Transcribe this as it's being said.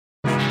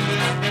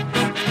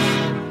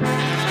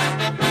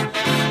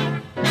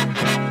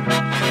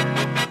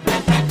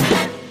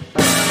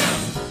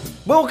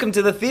Welcome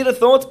to the Theatre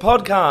Thoughts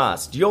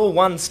Podcast, your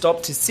one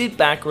stop to sit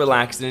back,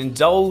 relax, and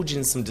indulge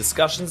in some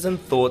discussions and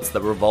thoughts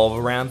that revolve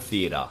around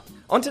theatre.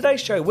 On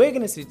today's show, we're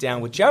going to sit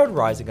down with Jarrod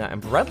Riesinger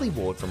and Bradley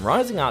Ward from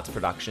Rising Arts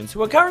Productions,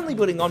 who are currently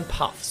putting on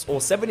Puffs,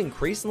 or 7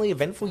 increasingly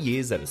eventful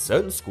years at a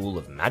certain school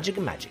of magic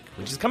and magic,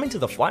 which is coming to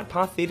the Flight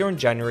Path Theatre in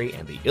January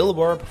and the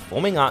Illawarra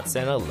Performing Arts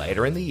Centre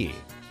later in the year.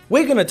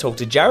 We're going to talk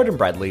to Jarrod and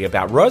Bradley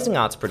about Rising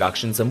Arts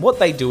Productions and what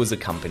they do as a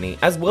company,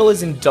 as well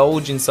as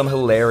indulge in some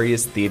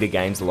hilarious theatre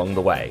games along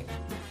the way.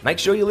 Make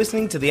sure you're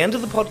listening to the end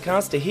of the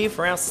podcast to hear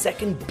for our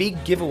second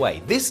big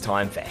giveaway, this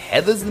time for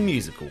Heathers the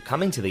Musical,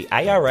 coming to the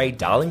ARA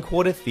Darling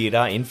Quarter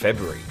Theatre in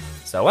February.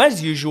 So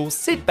as usual,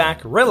 sit back,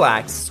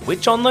 relax,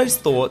 switch on those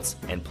thoughts,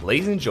 and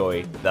please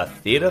enjoy the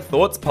Theatre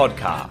Thoughts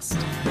Podcast.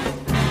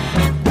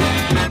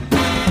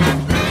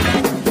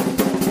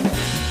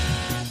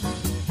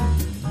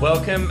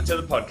 Welcome to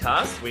the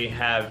podcast. We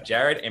have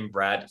Jarrod and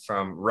Brad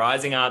from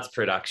Rising Arts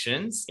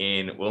Productions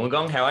in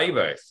Wollongong. How are you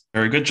both?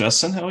 Very good,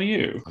 Justin. How are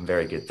you? I'm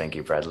very good. Thank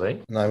you,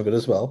 Bradley. And I'm good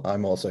as well.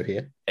 I'm also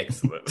here.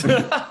 Excellent.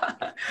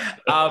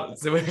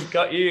 So we've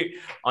got you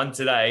on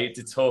today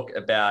to talk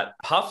about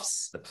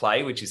Puffs, the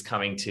play, which is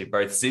coming to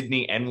both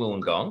Sydney and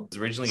Wollongong. It was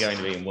originally going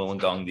to be in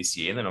Wollongong this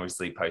year, then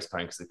obviously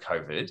postponed because of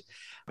COVID.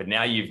 But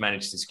now you've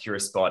managed to secure a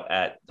spot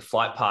at the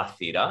Flight Path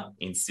Theatre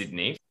in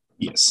Sydney.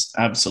 Yes,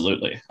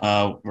 absolutely.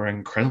 We're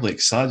incredibly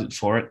excited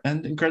for it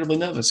and incredibly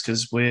nervous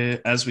because we're,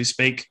 as we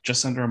speak,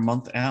 just under a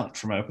month out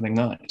from opening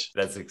night.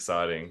 That's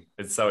exciting.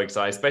 It's so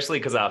exciting, especially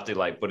because after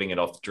putting it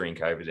off during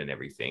COVID and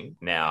everything,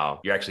 now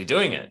you're actually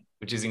doing it,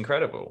 which is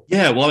incredible.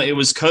 Yeah, well, it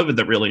was COVID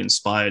that really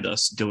inspired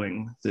us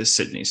doing this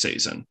Sydney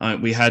season.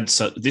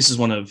 This is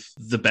one of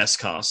the best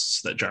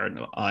casts that Jarrod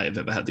and I have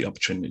ever had the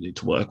opportunity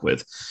to work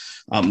with.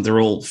 They're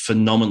all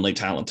phenomenally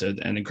talented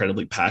and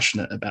incredibly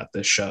passionate about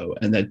this show,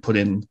 and they'd put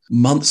in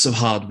months of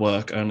hard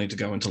work only to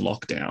go into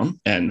lockdown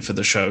and for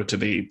the show to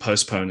be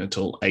postponed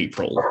until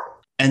April.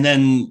 And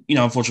then,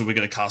 unfortunately, we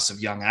get a cast of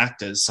young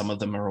actors. Some of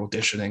them are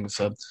auditioning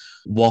for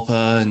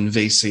WAPA and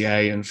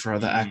VCA and for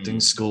other acting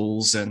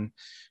schools, and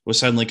we're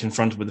suddenly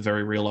confronted with a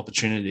very real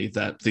opportunity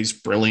that these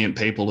brilliant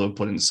people who have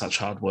put in such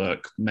hard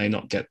work may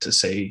not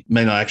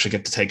actually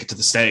get to take it to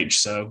the stage.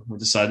 So we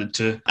decided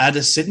to add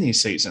a Sydney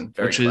season,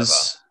 which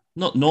is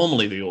not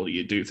normally the order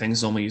you do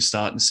things. Normally you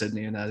start in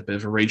Sydney and add a bit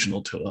of a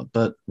regional tour,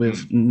 but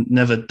we've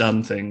never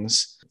done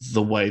things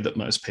the way that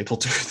most people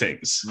do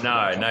things.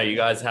 No, you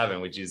guys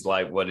haven't, which is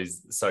what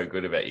is so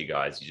good about you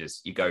guys.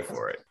 You go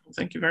for it.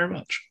 Thank you very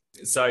much.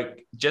 So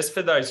just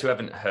for those who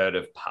haven't heard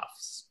of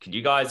Puffs, could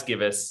you guys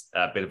give us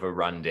a bit of a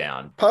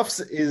rundown? Puffs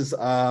is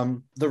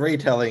the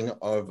retelling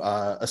of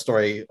a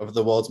story of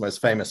the world's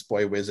most famous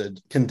boy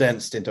wizard,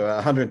 condensed into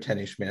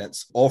 110-ish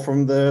minutes, all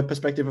from the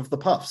perspective of the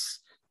Puffs,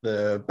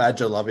 the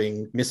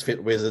badger-loving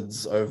misfit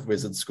wizards of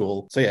Wizard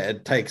School. So yeah,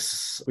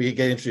 we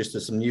get introduced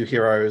to some new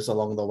heroes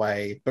along the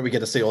way, but we get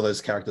to see all those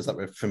characters that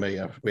we're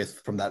familiar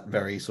with from that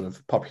very sort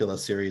of popular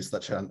series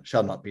that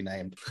shall not be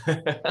named.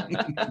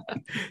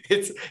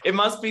 It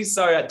must be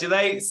so. Do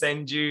they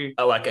send you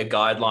a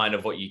guideline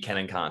of what you can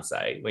and can't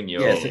say when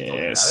you're talking about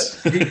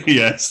it?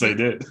 Yes, they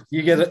did.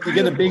 You get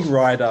a big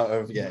rider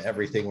of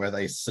everything where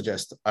they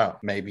suggest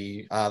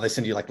maybe they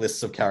send you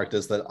lists of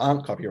characters that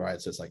aren't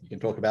copyrighted. So it's you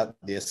can talk about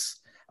this,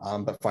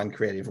 but find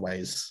creative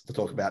ways to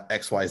talk about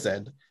X, Y, Z.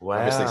 Wow.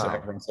 Obviously, so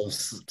everyone sort of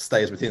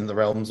stays within the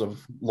realms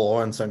of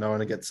law, and so no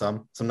one gets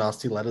some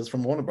nasty letters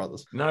from Warner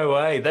Brothers. No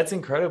way. That's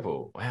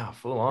incredible. Wow,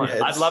 full on.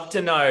 Yeah, I'd love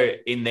to know,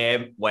 in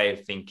their way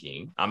of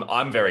thinking,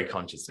 I'm very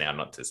conscious now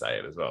not to say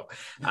it as well.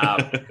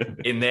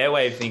 In their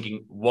way of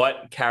thinking,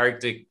 what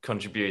character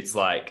contributes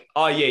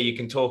you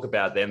can talk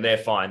about them, they're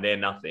fine, they're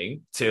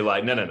nothing, to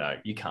no,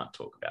 you can't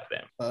talk about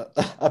them.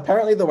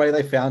 Apparently the way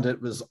they found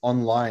it was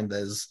online.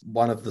 There's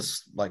one of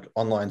the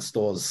online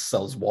stores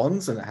sells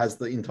wands, and it has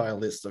the entire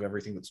list of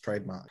everything that's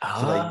trademarked.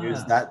 So they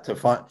use that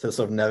to sort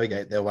of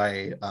navigate their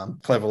way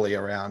cleverly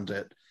around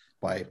it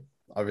by,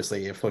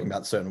 obviously, if talking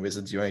about certain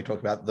wizards, you only talk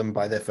about them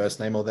by their first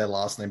name or their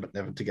last name, but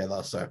never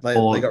together. So they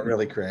got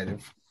really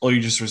creative. Or you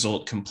just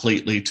resort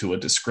completely to a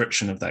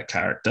description of that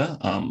character.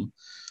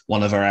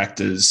 One of our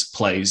actors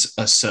plays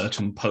a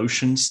certain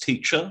potions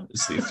teacher,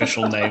 is the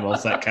official name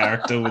of that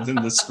character within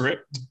the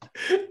script.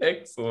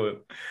 Excellent.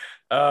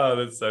 Oh,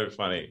 that's so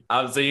funny.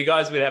 So you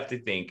guys would have to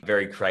think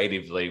very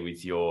creatively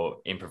with your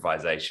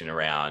improvisation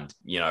around,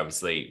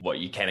 obviously what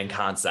you can and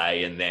can't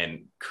say, and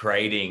then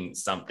creating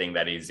something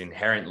that is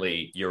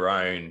inherently your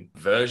own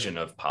version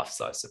of Puffs,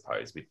 I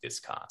suppose, with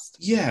this cast.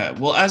 Yeah,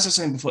 well, as I was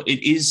saying before,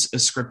 it is a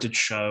scripted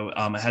show.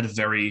 It had a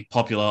very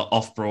popular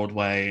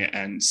off-Broadway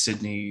and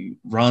Sydney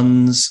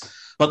runs,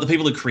 but the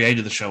people who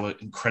created the show are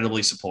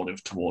incredibly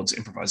supportive towards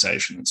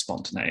improvisation and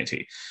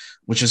spontaneity,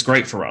 which is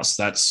great for us.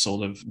 That's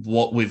sort of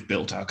what we've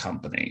built our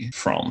company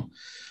from,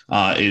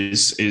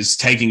 is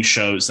taking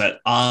shows that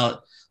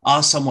are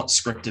are somewhat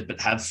scripted,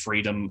 but have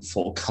freedom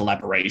for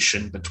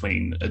collaboration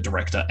between a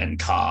director and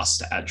cast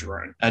to add your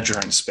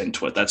own spin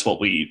to it. That's what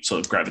we sort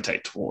of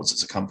gravitate towards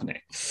as a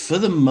company. For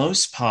the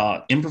most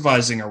part,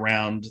 improvising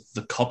around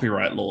the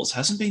copyright laws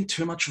hasn't been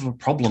too much of a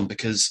problem,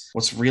 because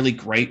what's really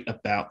great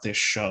about this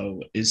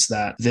show is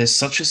that there's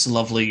such a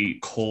lovely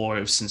core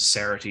of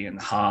sincerity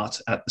and heart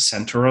at the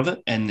center of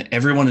it. And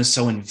everyone is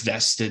so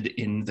invested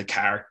in the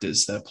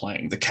characters they're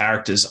playing, the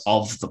characters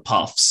of the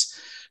Puffs,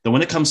 that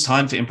when it comes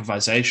time for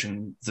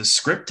improvisation, the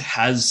script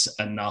has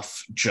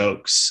enough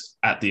jokes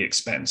at the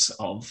expense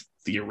of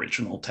the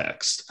original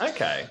text.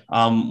 Okay.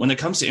 When it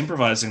comes to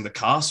improvising, the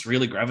cast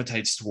really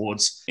gravitates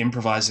towards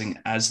improvising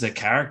as their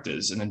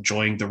characters and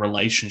enjoying the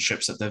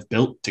relationships that they've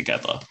built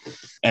together,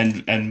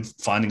 and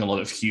finding a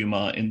lot of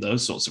humor in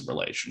those sorts of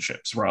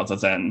relationships, rather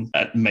than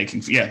at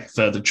making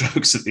further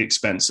jokes at the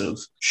expense of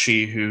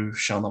she who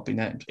shall not be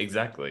named.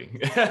 Exactly.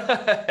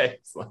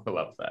 Excellent. I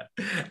love that.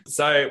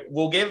 So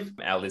we'll give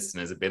our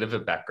listeners a bit of a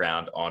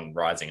background on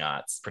Rising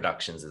Arts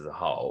Productions as a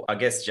whole. I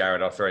guess,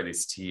 Jarrod, I'll throw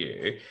this to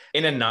you.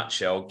 In a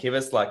nutshell, give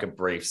us like a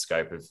brief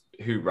scope of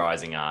who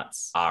Rising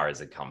Arts are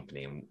as a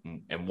company,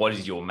 and what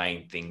is your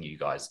main thing you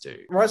guys do?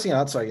 Rising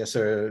Arts, I guess,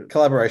 are a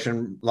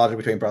collaboration largely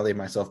between Bradley and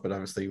myself, but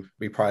obviously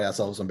we pride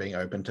ourselves on being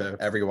open to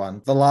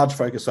everyone. The large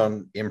focus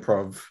on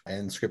improv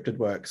and scripted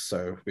works.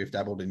 So we've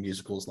dabbled in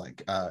musicals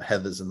like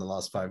Heathers in the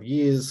last 5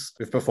 years.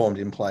 We've performed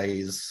in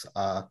plays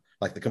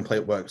like the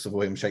complete works of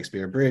William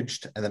Shakespeare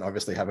Abridged, and then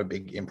obviously have a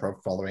big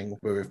improv following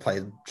where we've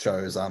played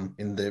shows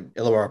in the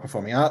Illawarra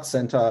Performing Arts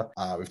Centre.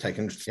 We've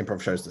taken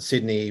improv shows to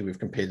Sydney. We've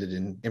competed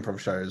in improv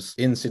shows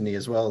in Sydney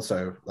as well.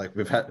 So like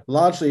we've had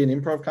largely an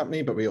improv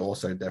company, but we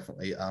also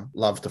definitely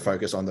love to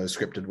focus on those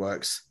scripted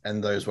works,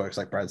 and those works,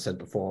 like Brad said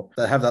before,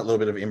 that have that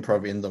little bit of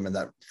improv in them and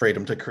that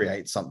freedom to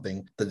create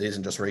something that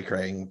isn't just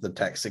recreating the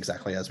text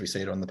exactly as we see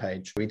it on the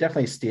page. We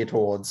definitely steer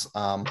towards,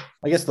 I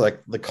guess,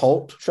 like the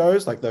cult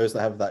shows, like those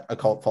that have that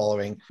occult following.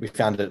 We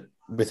found it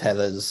with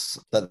Heathers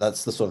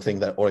that's the sort of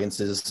thing that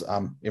audiences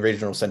in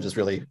regional centres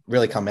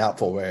really come out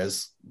for,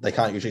 whereas they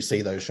can't usually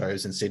see those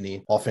shows in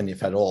Sydney often,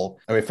 if at all.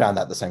 And we found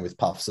that the same with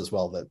Puffs as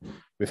well, that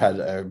we've had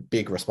a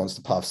big response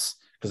to Puffs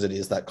because it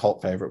is that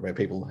cult favorite where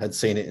people had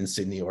seen it in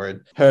Sydney or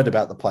had heard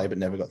about the play but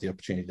never got the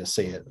opportunity to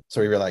see it. So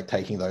we really like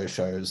taking those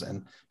shows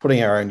and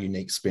putting our own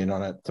unique spin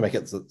on it to make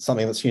it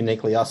something that's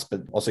uniquely us,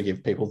 but also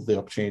give people the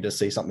opportunity to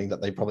see something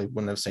that they probably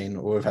wouldn't have seen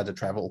or have had to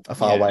travel a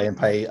far way and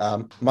pay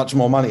much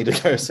more money to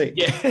go see.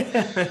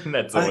 Yeah,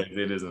 that's always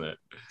it, isn't it?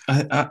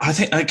 I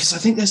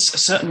think there's a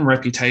certain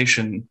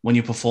reputation when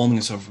you're performing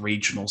in sort of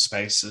regional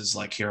spaces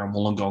like here in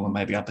Wollongong and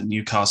maybe up in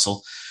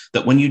Newcastle,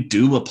 that when you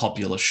do a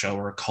popular show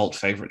or a cult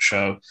favorite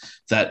show,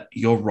 that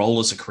your role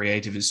as a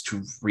creative is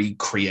to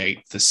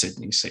recreate the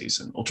Sydney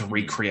season or to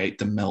recreate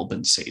the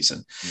Melbourne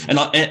season. And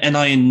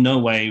I in no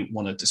way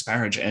want to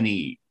disparage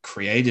any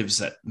creatives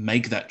that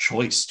make that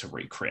choice to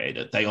recreate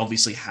it. They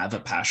obviously have a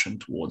passion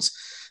towards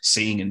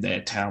seeing in their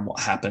town what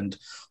happened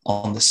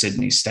on the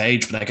Sydney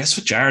stage. But I guess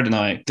for Jarrod and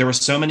I, there are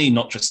so many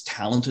not just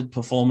talented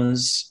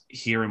performers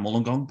here in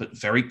Wollongong, but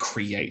very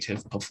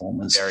creative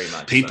performers. Very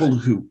much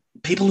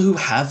people who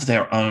have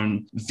their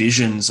own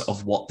visions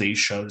of what these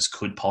shows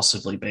could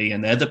possibly be.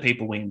 And they're the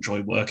people we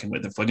enjoy working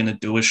with. If we're going to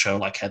do a show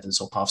like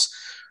Heathers or Puffs,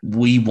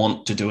 we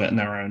want to do it in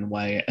our own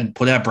way and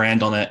put our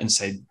brand on it and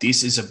say,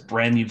 this is a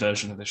brand new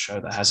version of the show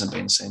that hasn't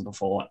been seen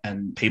before.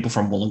 And people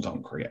from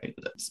Wollongong created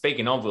it.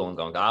 Speaking of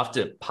Wollongong,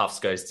 after Puffs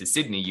goes to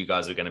Sydney, you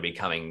guys are going to be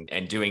coming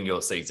and doing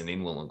your season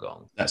in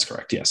Wollongong. That's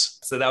correct, yes.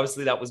 So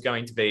obviously that was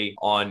going to be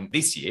on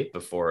this year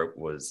before it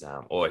was,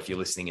 or if you're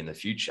listening in the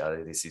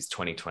future, this is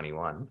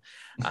 2021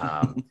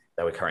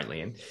 that we're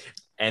currently in.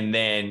 And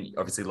then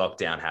obviously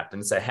lockdown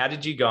happened. So how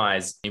did you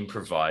guys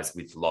improvise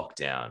with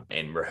lockdown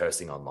and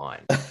rehearsing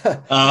online?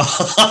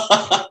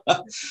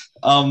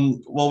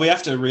 Well, we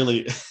have to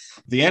really...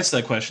 The answer to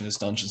that question is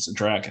Dungeons and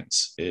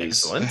Dragons.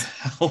 Excellent.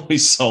 How we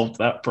solved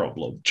that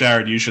problem.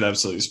 Jarrod, you should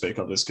absolutely speak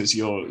on this because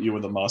you were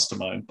the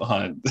mastermind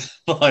behind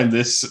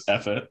this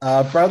effort.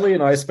 Bradley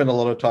and I spent a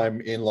lot of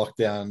time in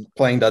lockdown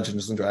playing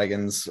Dungeons and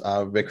Dragons.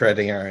 We're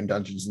creating our own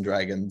Dungeons and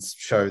Dragons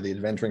show, the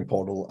Adventuring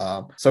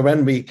Portal. So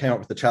when we came up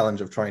with the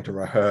challenge of trying to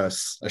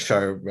rehearse a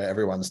show where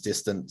everyone's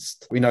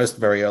distanced, we noticed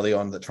very early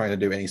on that trying to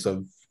do any sort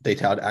of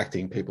detailed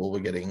acting, people were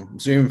getting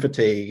Zoom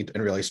fatigued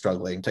and really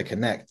struggling to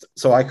connect.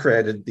 So I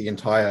created the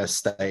entire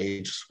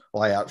stage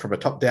layout from a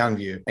top-down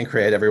view and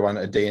create everyone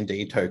a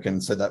D&D token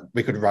so that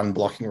we could run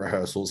blocking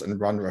rehearsals and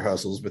run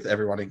rehearsals with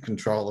everyone in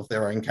control of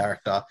their own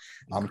character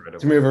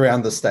to move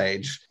around the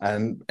stage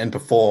and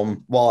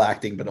perform while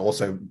acting, but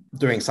also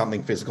doing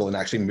something physical and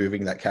actually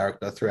moving that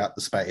character throughout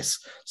the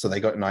space. So they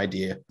got an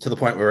idea to the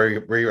point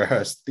where we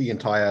rehearsed the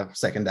entire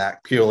second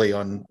act purely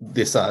on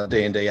this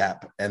D&D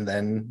app and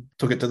then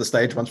took it to the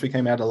stage once we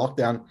came out of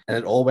lockdown, and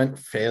it all went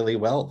fairly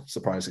well,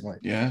 surprisingly.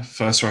 Yeah,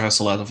 first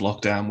rehearsal out of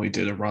lockdown, we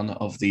did a run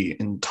of the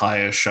entire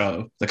entire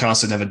show. The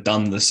cast had never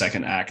done the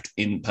second act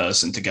in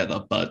person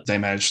together, but they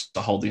managed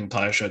to hold the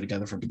entire show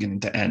together from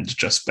beginning to end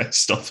just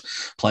based off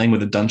playing with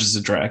the Dungeons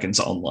and Dragons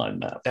online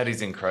map. That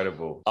is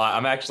incredible.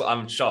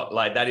 I'm shocked.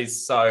 Like, that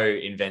is so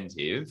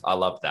inventive. I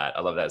love that.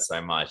 I love that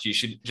so much. You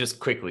should just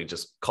quickly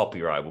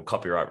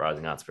copyright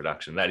Rising Arts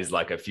production. That is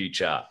like a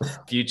future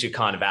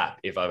kind of app,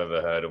 if I've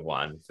ever heard of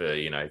one for,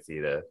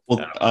 theatre.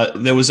 Well,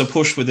 there was a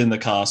push within the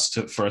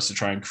cast for us to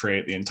try and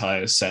create the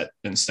entire set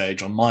and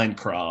stage on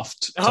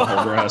Minecraft to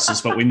hold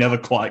rehearsals, but we never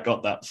quite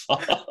got that far.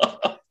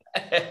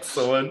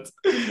 Excellent.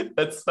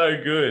 That's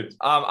so good.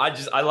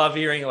 I love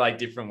hearing like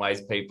different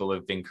ways people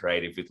have been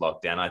creative with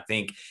lockdown. I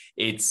think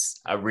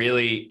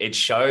it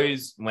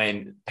shows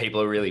when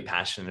people are really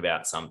passionate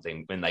about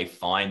something, when they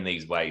find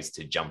these ways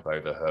to jump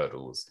over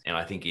hurdles. And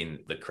I think in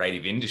the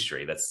creative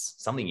industry, that's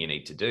something you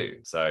need to do.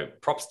 So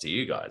props to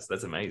you guys.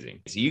 That's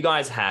amazing. So you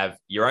guys have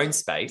your own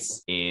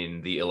space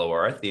in the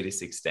Illawarra Theatre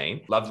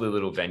 16, lovely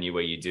little venue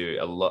where you do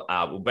a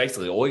lot,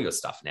 basically all your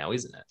stuff now,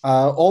 isn't it?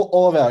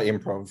 All of our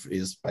improv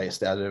is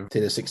based out of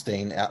Theatre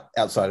 16,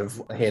 outside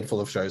of a handful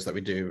of shows that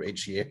we do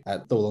each year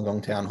at the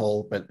Wollongong Town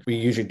Hall. But we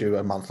usually do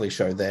a monthly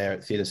show there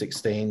at Theatre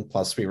 16,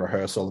 plus we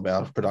rehearse all of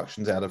our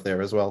productions out of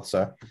there as well.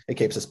 So it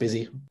keeps us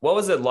busy. What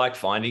was it like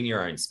finding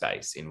your own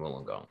space in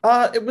Wollongong?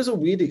 It was a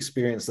weird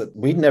experience that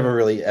we'd never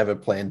really ever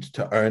planned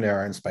to own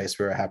our own space.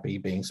 We were happy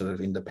being sort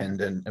of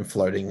independent and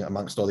floating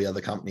amongst all the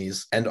other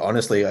companies. And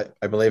honestly,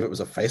 I believe it was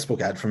a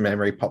Facebook ad from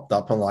memory popped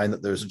up online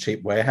that there was a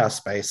cheap warehouse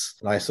space.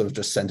 And I sort of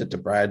just sent it to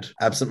Brad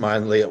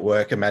absentmindedly at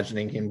work,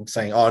 imagining him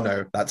saying, "Oh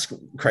no, that's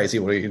crazy.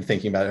 What are you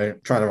thinking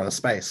about trying to run a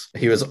space?"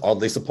 He was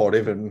oddly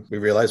supportive and we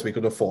realized we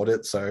could afford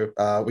it. So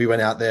we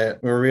went out there.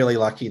 We were really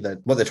lucky that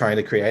what they're trying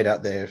to create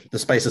out there, the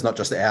space is not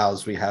just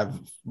ours. We have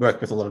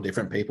worked with a lot of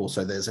different people.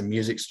 So there's a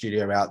music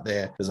studio out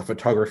there. There's a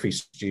photography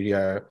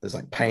studio. There's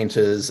like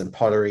painters and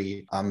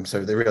pottery.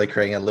 So they're really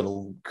creating a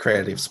little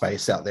creative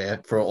space out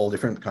there for all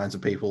different kinds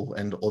of people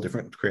and all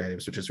different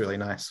creatives, which is really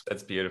nice.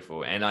 That's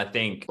beautiful. And I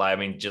think,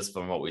 just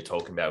from what we're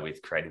talking about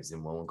with creatives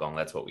in Wollongong,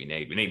 that's what we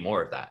need. We need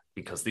more of that,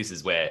 because this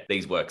is where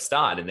these works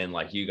start. And then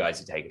like you guys,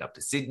 you take it up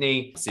to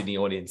Sydney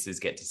audiences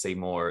get to see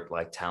more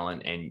like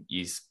talent, and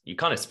you're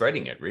kind of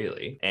spreading it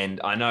really. And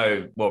I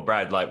know, well,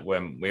 Brad, like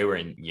when we were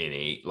in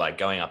uni, like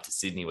going up to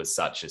Sydney was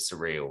such a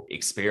surreal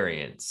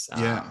experience.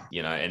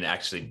 And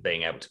actually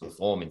being able to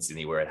perform in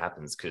Sydney where it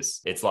happens,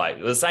 because it's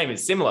like the same,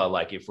 it's similar.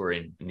 Like if we're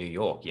in New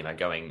York,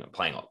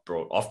 playing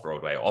off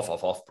Broadway,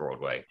 off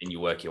Broadway, and you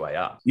work your way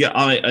up. Yeah,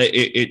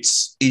 it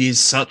is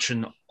such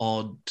an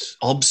odd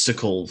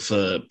obstacle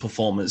for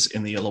performers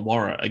in the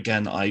Illawarra.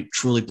 Again, I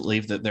truly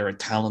believe that there are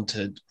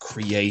talented,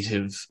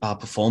 creative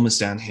performers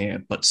down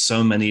here, but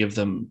so many of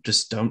them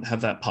just don't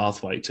have that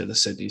pathway to the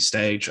Sydney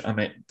stage. I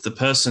mean, the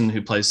person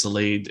who plays the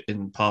lead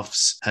in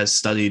Puffs has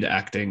studied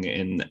acting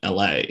in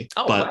LA,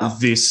 wow.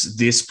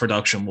 This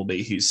production will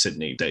be his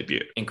Sydney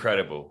debut.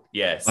 Incredible.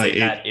 Yes,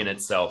 that in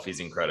itself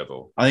is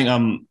incredible. I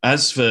think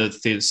as for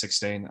Theatre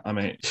 16,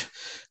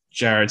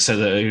 Jarrod said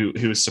that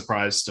he was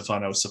surprised to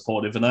find I was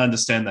supportive, and I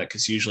understand that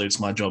because usually it's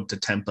my job to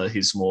temper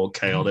his more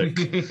chaotic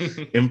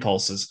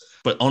impulses.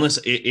 But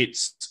honestly,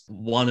 it's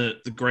one of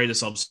the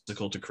greatest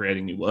obstacle to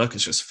creating new work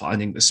is just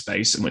finding the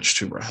space in which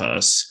to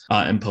rehearse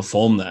and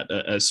perform that,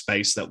 a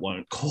space that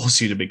won't cause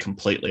you to be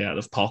completely out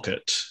of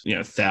pocket,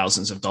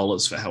 thousands of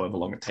dollars for however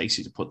long it takes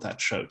you to put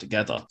that show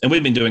together. And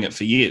we've been doing it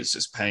for years,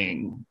 just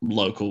paying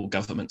local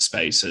government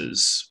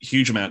spaces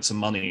huge amounts of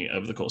money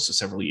over the course of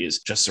several years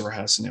just to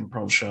rehearse an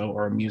improv show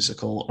or a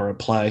musical or a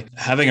play.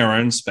 Having our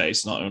own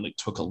space not only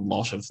took a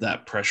lot of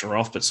that pressure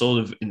off, but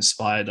sort of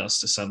inspired us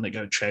to suddenly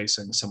go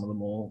chasing some of the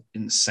more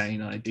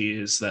insane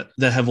ideas that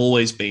have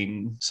always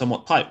been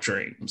somewhat pipe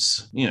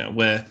dreams,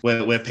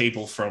 where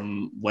people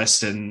from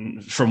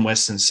Western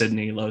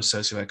Sydney, low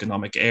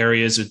socioeconomic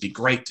areas, it'd be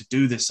great to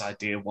do this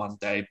idea one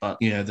day, but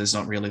there's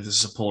not really the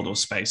support or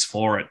space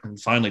for it. And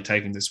finally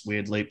taking this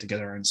weird leap to get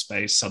our own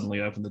space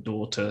suddenly opened the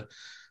door to,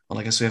 well,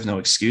 I guess we have no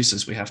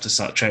excuses. We have to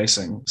start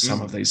chasing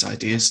some of these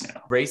ideas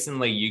now.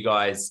 Recently, you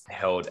guys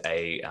held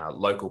a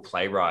local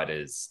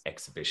playwriters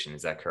exhibition.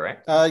 Is that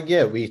correct?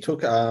 Yeah, we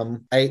took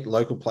 8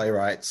 local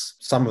playwrights.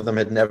 Some of them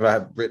had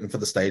never written for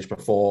the stage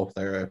before.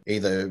 They were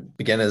either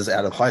beginners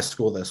out of high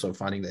school, they're sort of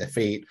finding their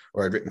feet,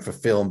 or had written for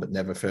film but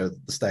never for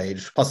the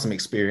stage, plus some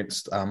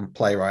experienced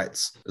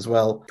playwrights as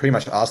well. Pretty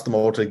much asked them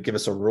all to give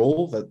us a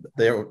rule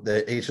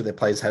that each of their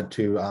plays had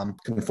to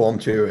conform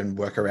to and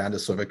work around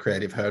as sort of a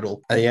creative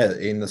hurdle. And yeah,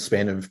 in the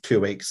span of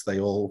 2 weeks, they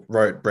all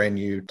wrote brand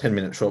new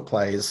 10-minute short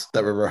plays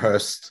that were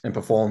rehearsed and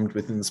performed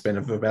within the span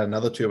of about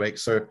another 2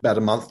 weeks. So about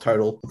a month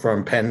total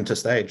from pen to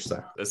stage.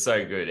 So that's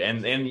so good.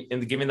 And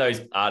giving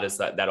those artists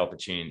that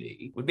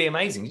opportunity would be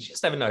amazing. You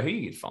just never know who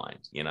you'd find.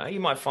 You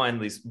might find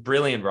this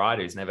brilliant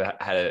writer who's never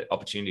had an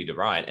opportunity to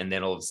write. And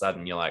then all of a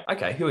sudden you're like,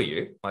 okay, who are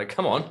you? Like,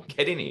 come on,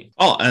 get in here.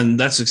 Oh, and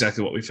that's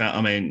exactly what we found.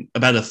 I mean,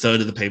 about a third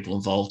of the people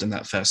involved in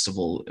that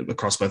festival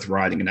across both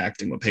writing and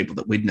acting were people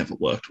that we'd never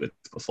worked with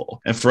before.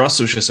 And for us,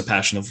 it was just just a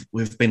passion of,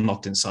 we've been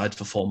locked inside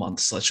for 4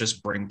 months. Let's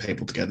just bring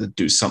people together,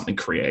 do something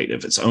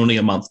creative. It's only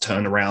a month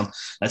turnaround.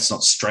 Let's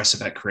not stress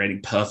about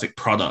creating perfect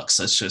products.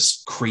 Let's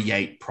just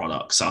create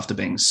products after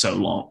being so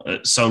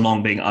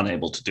long being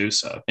unable to do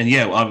so. And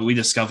yeah, we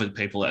discovered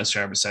people, as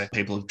Jarrod was saying,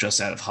 people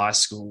just out of high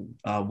school.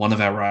 One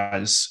of our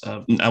writers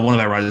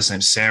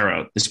named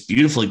Sarah, this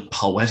beautifully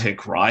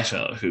poetic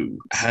writer who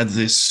had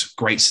this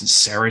great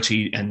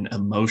sincerity and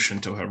emotion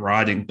to her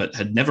writing, but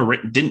had never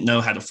didn't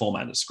know how to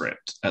format a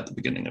script at the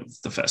beginning of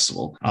the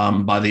festival.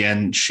 By the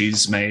end,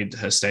 she's made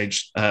her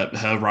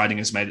writing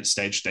has made its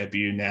stage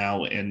debut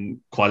now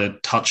in quite a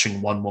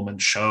touching one-woman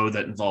show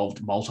that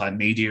involved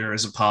multimedia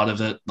as a part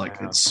of it.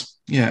 Like, wow.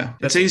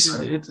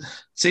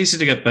 It's easy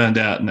to get burned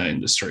out in the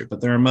industry, but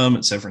there are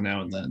moments every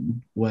now and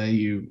then where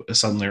you are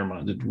suddenly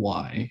reminded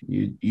why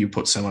you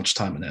put so much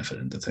time and effort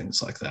into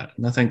things like that.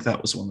 And I think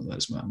that was one of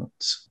those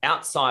moments.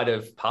 Outside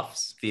of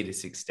Puffs Theatre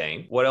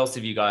 16, what else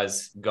have you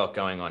guys got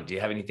going on? Do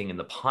you have anything in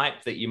the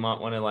pipe that you might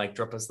want to like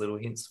drop us little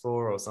hints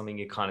for, or something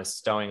you're kind of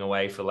stowing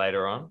away for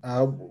later on?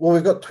 Well,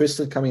 we've got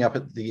Twisted coming up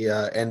at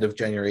the end of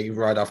January,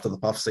 right after the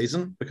Puff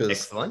season, because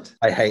excellent.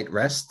 I Hate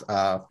Rest,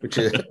 which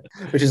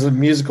is a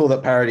musical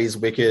that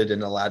parodies Wicked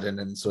and Aladdin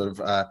and sort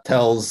of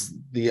tells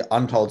the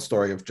untold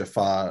story of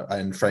Jafar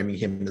and framing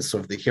him as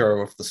sort of the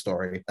hero of the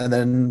story. And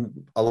then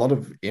a lot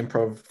of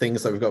improv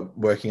things that we've got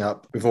working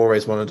up. We've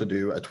always wanted to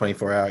do a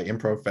 24-hour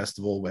improv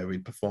festival where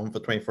we'd perform for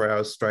 24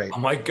 hours straight. Oh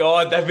my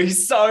God, that'd be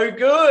so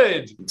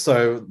good.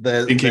 So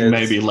there's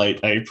maybe late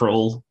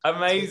April.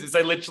 Amazing.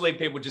 So literally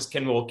people just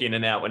can walk in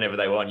and out whenever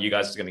they want. You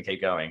guys are going to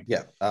keep going.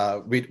 Yeah.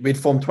 We'd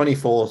form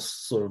 24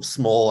 sort of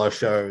smaller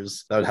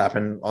shows that would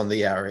happen on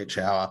the hour each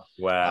hour.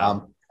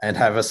 Wow. And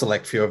have a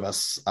select few of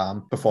us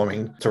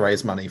performing to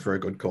raise money for a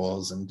good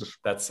cause. And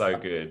that's so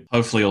good.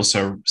 Hopefully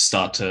also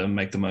start to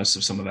make the most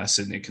of some of our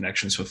Sydney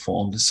connections we've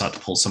formed and start to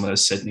pull some of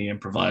those Sydney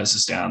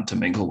improvisers down to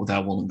mingle with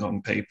our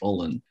Wollongong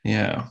people. And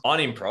yeah. On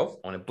improv,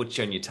 I want to put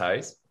you on your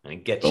toes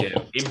and get your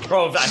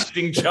improv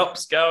acting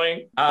chops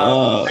going.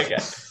 Okay.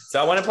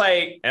 So I want to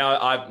play, and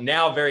I'm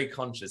now very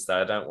conscious that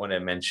I don't want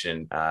to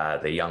mention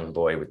the young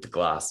boy with the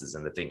glasses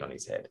and the thing on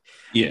his head.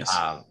 Yes.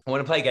 I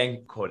want to play a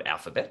game called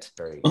Alphabet.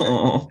 Very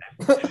Now,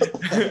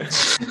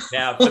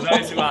 for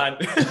those who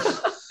aren't,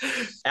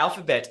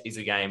 Alphabet is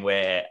a game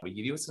where we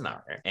give you a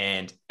scenario,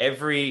 and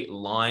every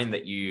line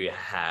that you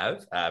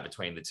have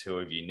between the two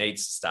of you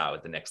needs to start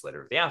with the next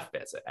letter of the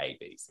alphabet. So A,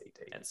 B, C,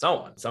 D, and so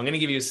on. So I'm going to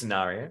give you a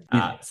scenario.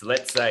 So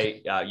let's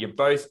say you're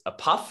both a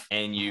puff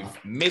and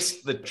you've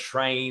missed the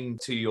train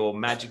to your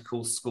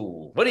magical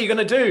school. What are you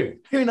going to do?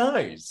 Who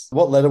knows?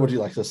 What letter would you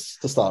like us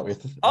to start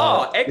with?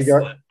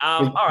 Excellent.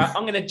 All right,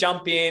 I'm going to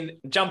jump in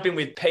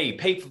with P.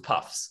 P for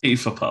puffs. P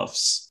for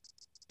puffs.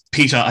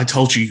 Peter, I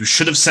told you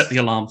should have set the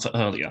alarm for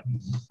earlier.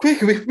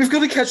 Quick, we've got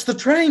to catch the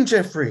train,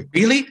 Jeffrey.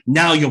 Really?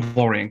 Now you're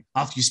worrying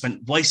after you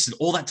wasted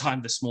all that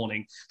time this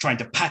morning trying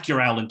to pack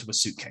your owl into a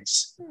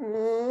suitcase.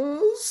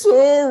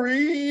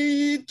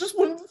 Sorry, just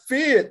wouldn't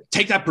fit.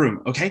 Take that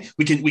broom, okay?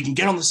 We can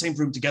get on the same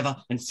broom together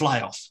and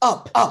fly off.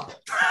 Up.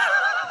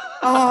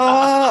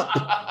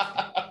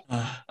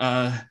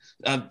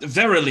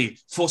 Verily,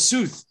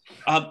 forsooth.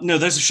 No,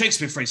 those are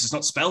Shakespeare phrases,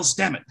 not spells.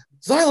 Damn it.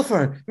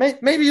 Xylophone.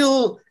 Maybe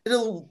it'll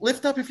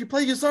lift up if you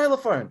play your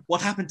xylophone.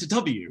 What happened to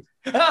W?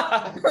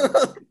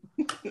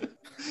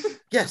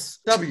 Yes,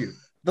 W.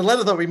 The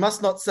letter that we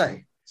must not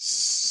say.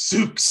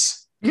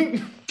 Sooks.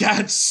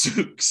 Gad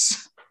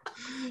Sooks.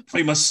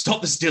 We must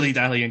stop this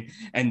dilly-dallying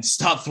and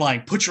start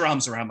flying. Put your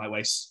arms around my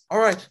waist. All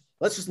right,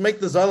 let's just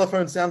make the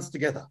xylophone sounds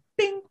together.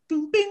 Bing,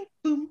 boom, bing,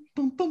 boom,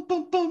 boom, boom,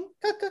 boom, boom.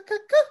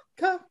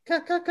 Ka.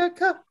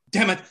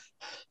 Damn it,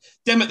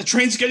 the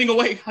train's getting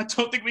away. I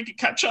don't think we can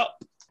catch up.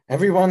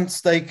 Everyone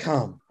stay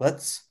calm.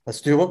 Let's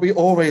do what we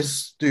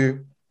always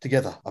do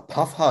together. A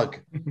puff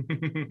hug.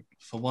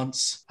 For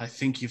once, I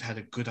think you've had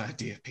a good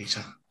idea,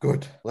 Peter.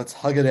 Good. Let's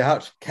hug it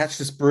out, catch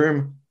this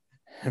broom,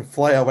 and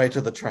fly our way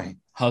to the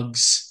train.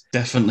 Hugs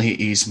definitely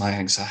ease my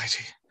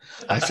anxiety.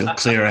 I feel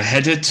clearer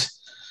headed.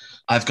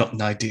 I've got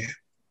an idea.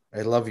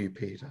 I love you,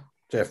 Peter.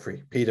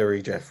 Jeffrey.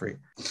 Peter-y Jeffrey.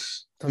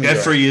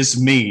 Jeffrey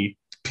is me.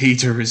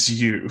 Peter is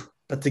you.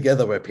 But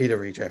together we're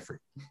Peter-y Jeffrey.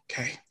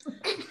 Okay.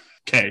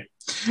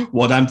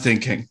 What I'm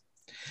thinking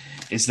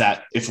is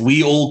that if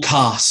we all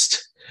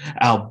cast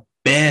our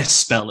bear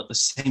spell at the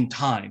same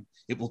time,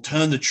 it will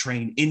turn the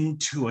train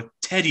into a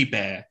teddy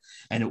bear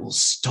and it will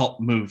stop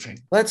moving.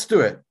 Let's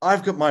do it.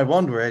 I've got my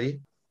wand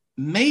ready.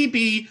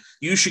 Maybe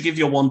you should give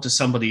your wand to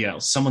somebody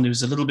else, someone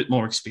who's a little bit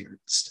more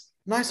experienced.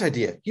 Nice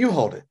idea. You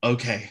hold it.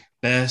 Okay,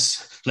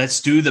 bears.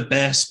 Let's do the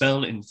bear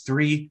spell in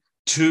 3,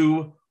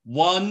 2,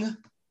 1.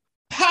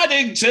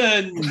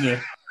 Paddington!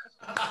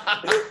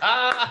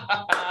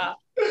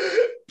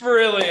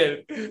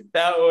 Brilliant.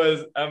 That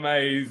was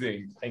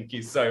amazing. Thank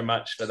you so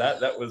much for that.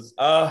 That was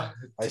I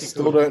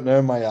still don't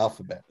know my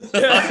alphabet.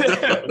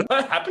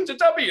 What happened to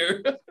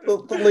W?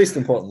 The least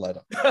important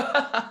letter.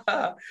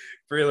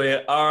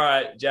 Brilliant. All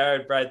right,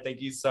 Jarrod, Brad,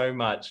 thank you so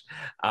much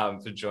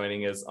for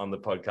joining us on the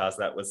podcast.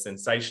 That was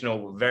sensational.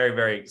 We're very,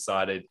 very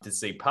excited to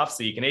see Puff.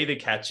 So you can either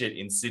catch it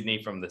in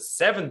Sydney from the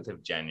 7th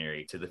of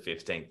January to the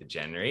 15th of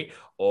January,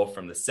 or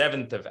from the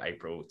 7th of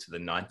April to the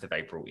 9th of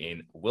April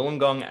in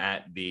Wollongong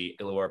at the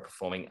Illawarra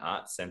Performing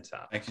Arts Centre.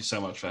 Thank you so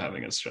much for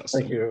having us,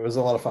 Justin. Thank you. It was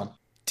a lot of fun.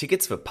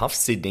 Tickets for Puff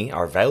Sydney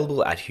are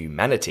available at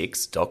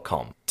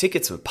humanitix.com.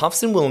 Tickets for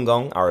Puffs in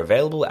Wollongong are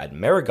available at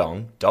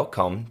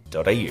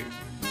merrigong.com.au.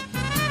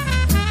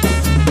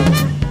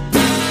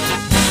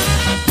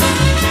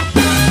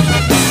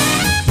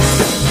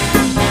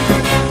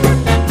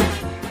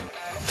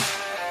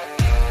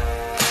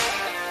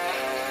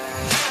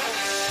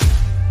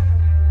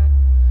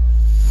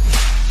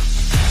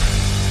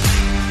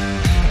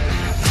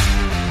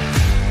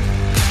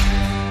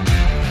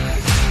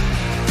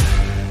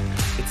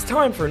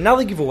 Time for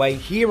another giveaway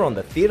here on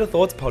the Theatre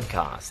Thoughts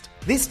podcast.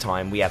 This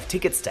time we have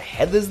tickets to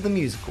Heather's the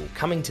Musical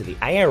coming to the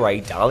ARA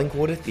Darling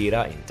Quarter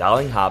Theatre in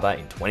Darling Harbour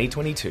in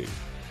 2022.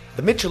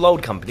 The Mitchell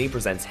Old Company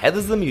presents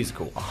Heather's the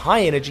Musical, a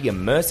high-energy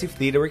immersive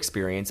theatre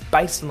experience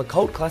based on the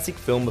cult classic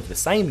film of the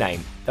same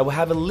name that will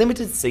have a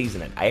limited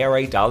season at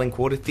ARA Darling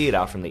Quarter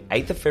Theatre from the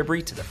 8th of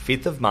February to the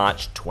 5th of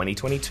March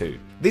 2022.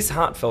 This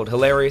heartfelt,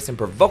 hilarious and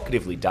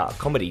provocatively dark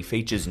comedy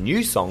features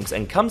new songs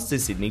and comes to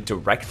Sydney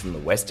direct from the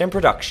West End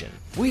production.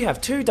 We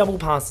have 2 double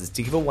passes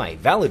to give away,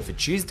 valid for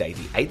Tuesday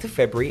the 8th of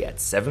February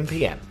at 7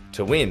 p.m.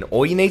 To win,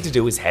 all you need to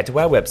do is head to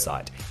our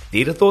website,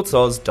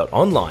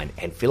 theatrethoughtsoz.online,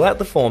 and fill out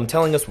the form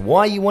telling us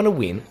why you want to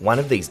win one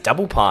of these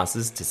double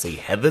passes to see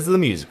Heather's the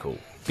Musical.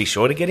 Be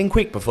sure to get in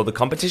quick before the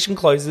competition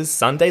closes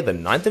Sunday the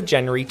 9th of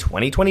January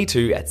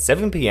 2022 at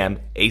 7 p.m.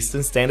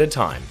 Eastern Standard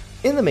Time.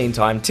 In the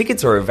meantime,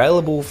 tickets are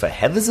available for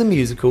Heather's the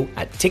Musical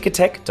at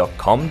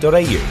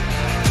ticketek.com.au.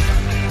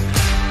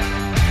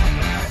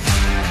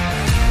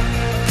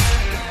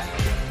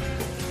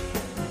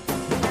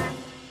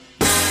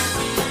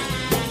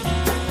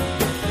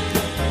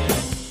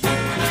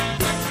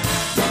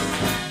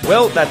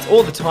 Well, that's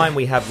all the time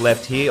we have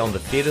left here on the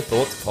Theatre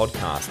Thoughts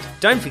podcast.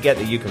 Don't forget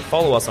that you can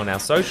follow us on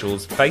our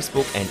socials,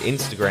 Facebook and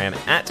Instagram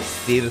at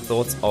Theatre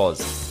Thoughts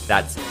Oz.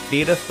 That's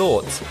Theatre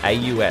Thoughts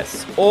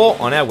AUS, or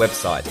on our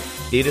website,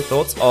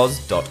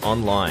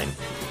 theatrethoughtsoz.online.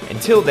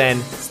 Until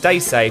then, stay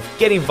safe,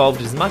 get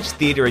involved as much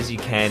theatre as you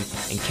can,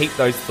 and keep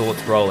those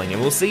thoughts rolling.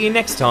 And we'll see you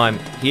next time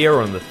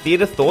here on the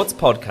Theatre Thoughts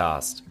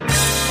podcast.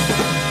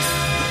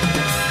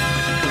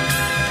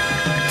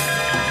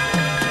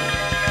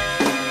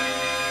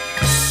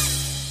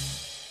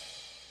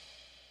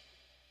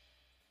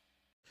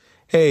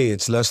 Hey,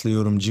 it's Leslie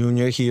Odom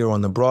Jr. here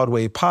on the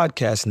Broadway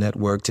Podcast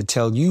Network to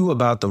tell you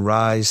about the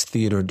Rise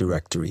Theater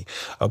Directory,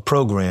 a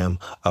program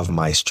of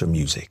Maestro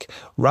Music.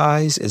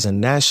 Rise is a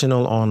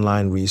national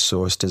online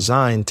resource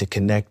designed to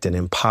connect and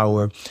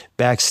empower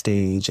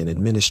backstage and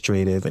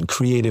administrative and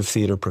creative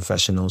theater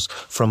professionals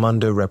from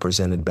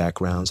underrepresented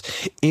backgrounds.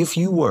 If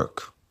you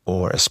work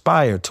or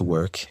aspire to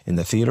work in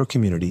the theater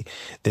community,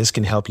 this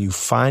can help you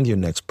find your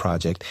next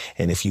project.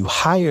 And if you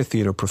hire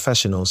theater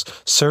professionals,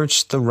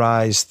 search the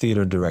Rise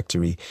Theater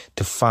Directory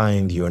to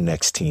find your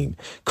next team.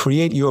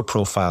 Create your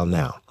profile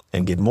now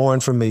and get more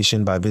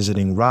information by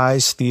visiting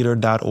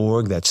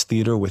risetheater.org. That's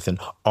theater with an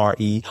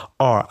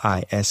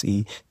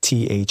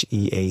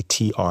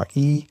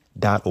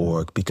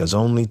RERISETHEATRE.org, because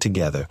only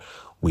together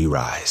we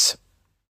rise.